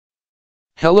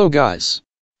Hello guys.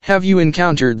 Have you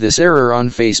encountered this error on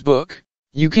Facebook?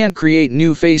 You can't create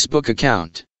new Facebook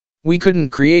account. We couldn't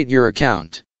create your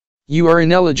account. You are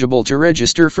ineligible to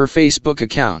register for Facebook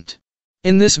account.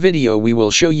 In this video we will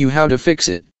show you how to fix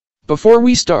it. Before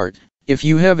we start, if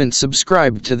you haven't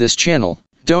subscribed to this channel,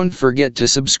 don't forget to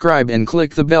subscribe and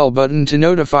click the bell button to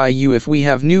notify you if we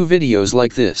have new videos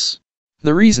like this.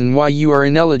 The reason why you are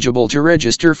ineligible to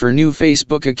register for new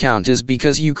Facebook account is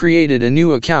because you created a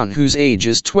new account whose age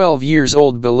is 12 years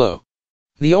old below.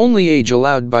 The only age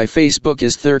allowed by Facebook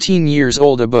is 13 years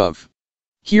old above.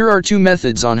 Here are two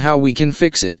methods on how we can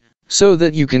fix it, so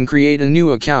that you can create a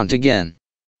new account again.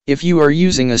 If you are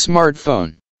using a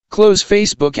smartphone, close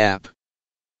Facebook app.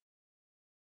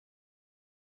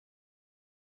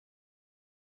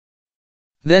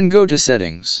 Then go to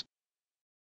Settings.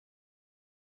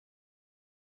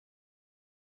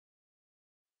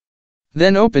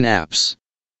 Then open Apps.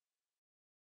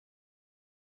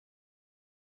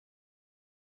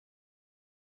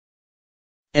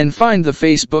 And find the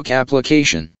Facebook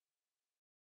application.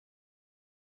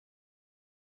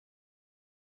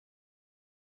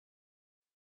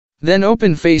 Then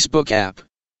open Facebook app.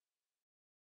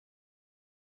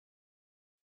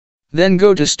 Then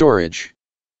go to Storage.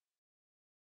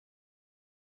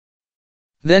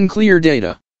 Then clear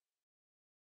data.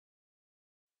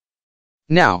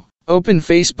 Now, open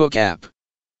Facebook app.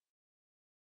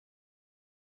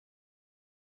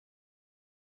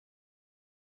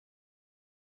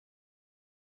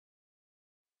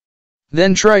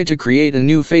 Then try to create a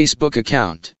new Facebook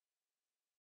account.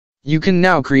 You can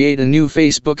now create a new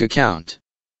Facebook account.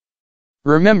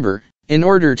 Remember, in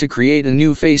order to create a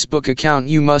new Facebook account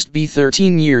you must be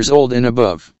 13 years old and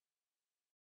above.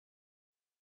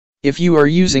 If you are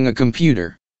using a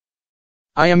computer,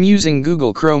 I am using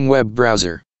Google Chrome web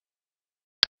browser.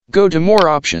 Go to More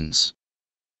Options.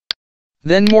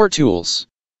 Then More Tools.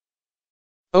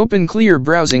 Open Clear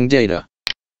Browsing Data.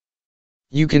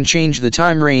 You can change the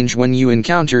time range when you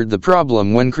encountered the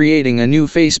problem when creating a new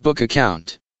Facebook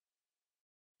account.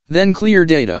 Then clear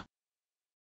data.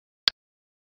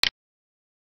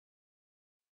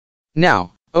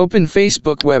 Now, open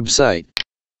Facebook website.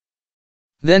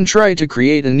 Then try to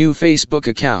create a new Facebook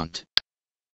account.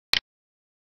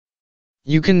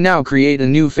 You can now create a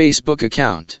new Facebook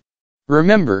account.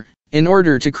 Remember, in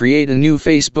order to create a new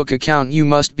Facebook account you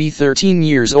must be 13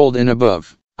 years old and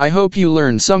above. I hope you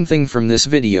learned something from this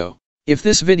video. If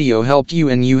this video helped you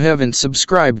and you haven't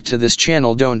subscribed to this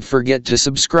channel, don't forget to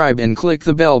subscribe and click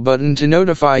the bell button to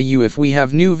notify you if we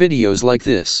have new videos like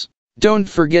this. Don't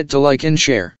forget to like and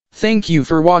share. Thank you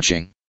for watching.